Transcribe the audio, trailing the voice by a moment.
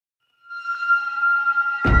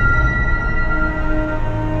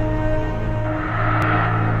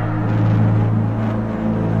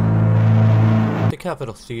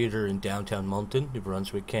Capitol Theatre in downtown Moncton, New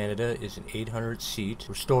Brunswick, Canada is an 800-seat,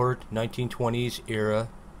 restored 1920s era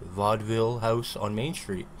vaudeville house on Main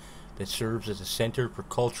Street that serves as a center for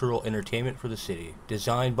cultural entertainment for the city.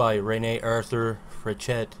 Designed by René Arthur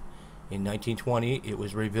Fréchette in 1920, it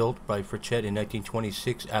was rebuilt by Fréchette in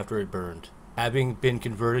 1926 after it burned. Having been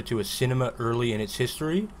converted to a cinema early in its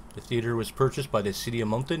history, the theater was purchased by the City of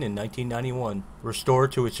Moncton in 1991,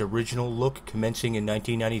 restored to its original look commencing in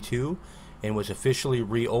 1992, and was officially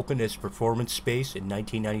reopened as performance space in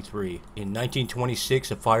 1993. In 1926,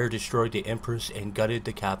 a fire destroyed the Empress and gutted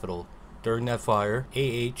the Capitol. During that fire,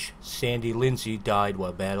 A.H. Sandy Lindsay died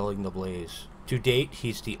while battling the blaze. To date,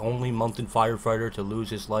 he's the only Moncton firefighter to lose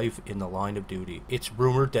his life in the line of duty. It's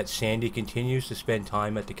rumored that Sandy continues to spend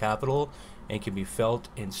time at the Capitol and can be felt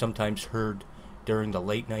and sometimes heard during the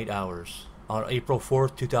late night hours. On April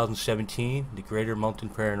 4th, 2017, the Greater Moncton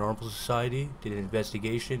Paranormal Society did an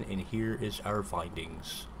investigation, and here is our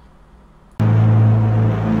findings.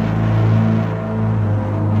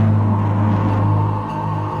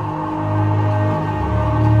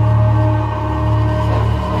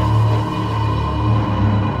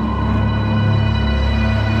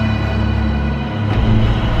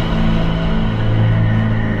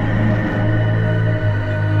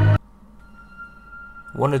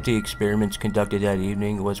 One of the experiments conducted that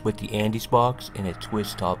evening was with the Andes box and a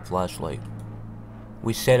twist-top flashlight.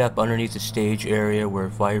 We set up underneath the stage area where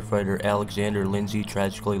firefighter Alexander Lindsay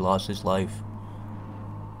tragically lost his life.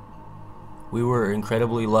 We were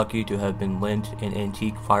incredibly lucky to have been lent an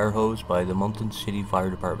antique fire hose by the Moncton City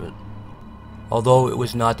Fire Department. Although it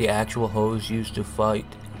was not the actual hose used to fight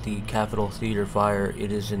the Capitol Theatre fire,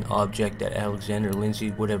 it is an object that Alexander Lindsay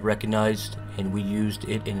would have recognized, and we used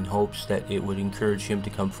it in hopes that it would encourage him to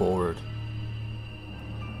come forward.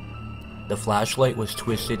 The flashlight was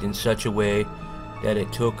twisted in such a way that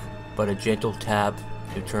it took but a gentle tap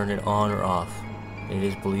to turn it on or off. It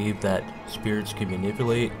is believed that spirits can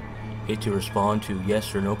manipulate it to respond to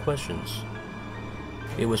yes or no questions.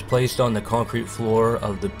 It was placed on the concrete floor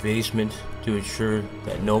of the basement to ensure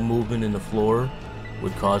that no movement in the floor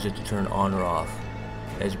would cause it to turn on or off.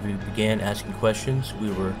 As we began asking questions, we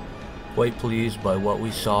were quite pleased by what we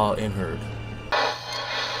saw and heard.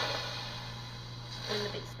 In the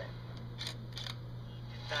basement.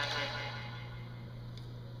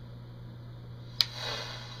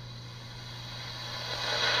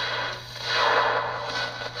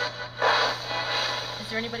 Is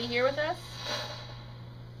there anybody here with us?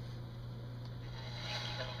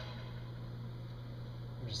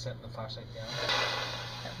 I'm just setting the flashlight down.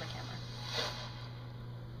 That's my camera.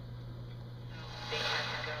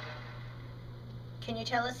 Can you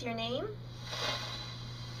tell us your name?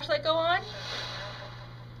 Flashlight go on?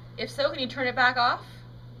 If so, can you turn it back off?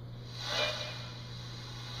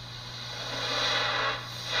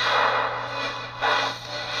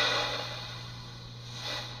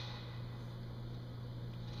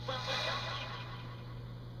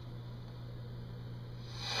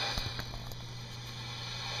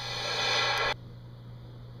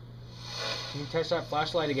 Can you touch that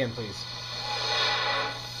flashlight again, please?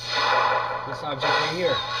 This object right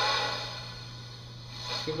here.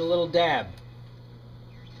 Give it a little dab.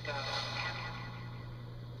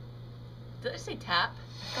 Did I say tap?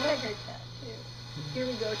 I thought I heard tap too. Here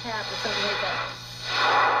we go, tap or something like that.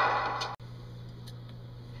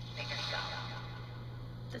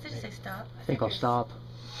 Does it just say stop? I think I'll stop.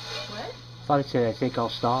 What? I thought it said I think I'll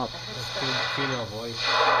stop. Female voice.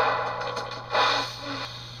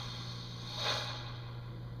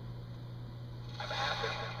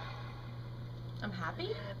 I'm happy?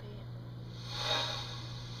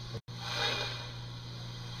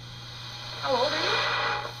 How old are you?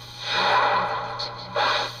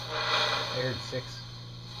 I heard 6.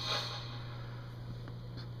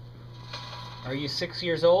 Are you 6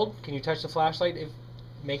 years old? Can you touch the flashlight?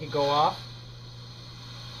 Make it go off?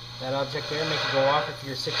 That object there, make it go off if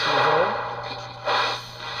you're 6 years old?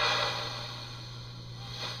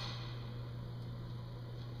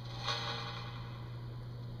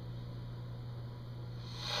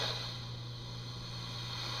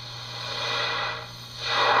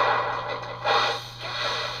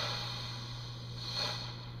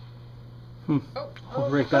 I'll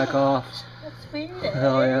break back off. That's weird.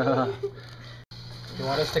 Hell yeah. You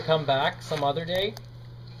want us to come back some other day?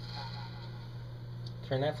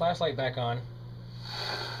 Turn that flashlight back on.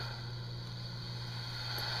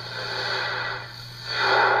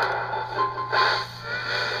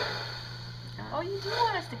 Oh, you do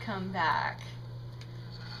want us to come back.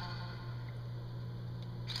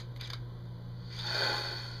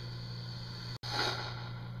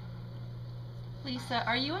 Lisa,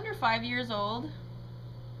 are you under 5 years old?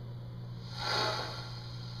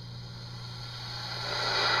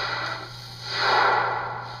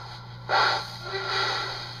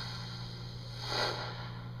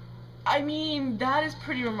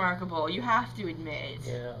 pretty remarkable. You have to admit.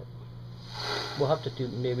 Yeah. We'll have to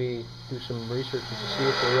maybe do some research to see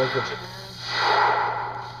if there is a...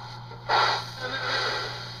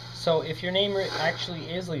 So, if your name actually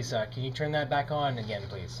is Lisa, can you turn that back on again,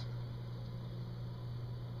 please?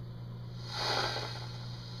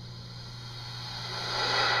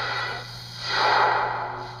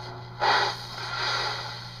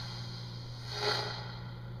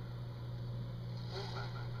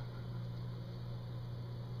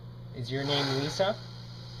 Is your name Lisa?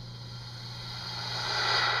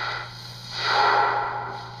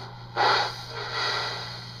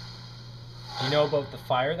 Do you know about the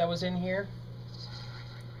fire that was in here?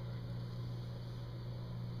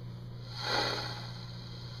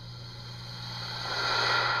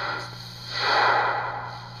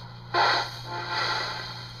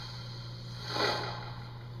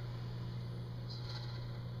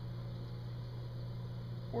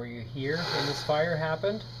 Were you here when this fire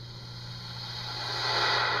happened?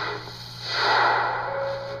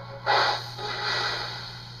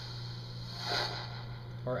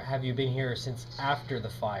 Or have you been here since after the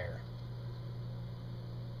fire?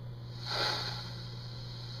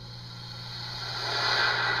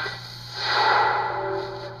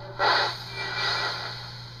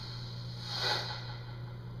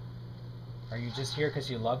 Are you just here because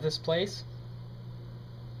you love this place?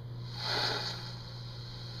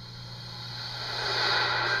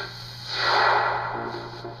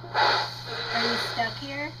 Are you stuck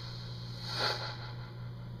here?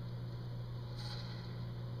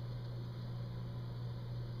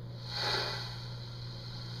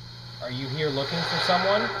 Are you here looking for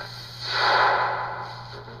someone?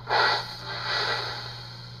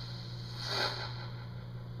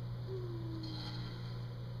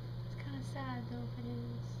 It's kind of sad though if it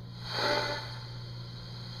is.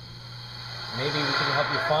 Maybe we can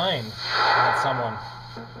help you find that someone.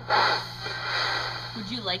 Would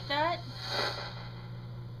you like that?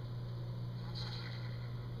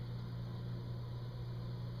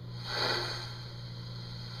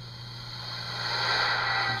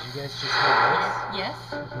 Did you guys just hear this? Yes?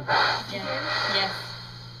 Mhm. Yeah. Yes.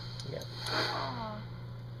 Yeah. Aw.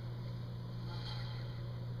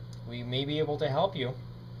 We may be able to help you.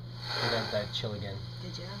 Prevent that chill again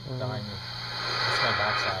Did you? behind me. That's my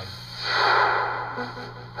backside.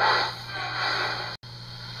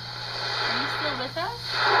 Are you still with us?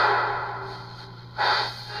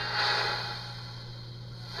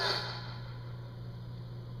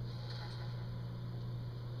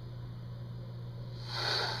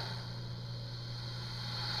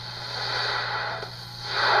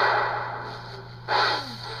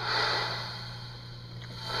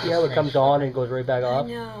 Yeah, it comes on and goes right back I off.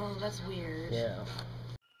 know, that's weird. Yeah.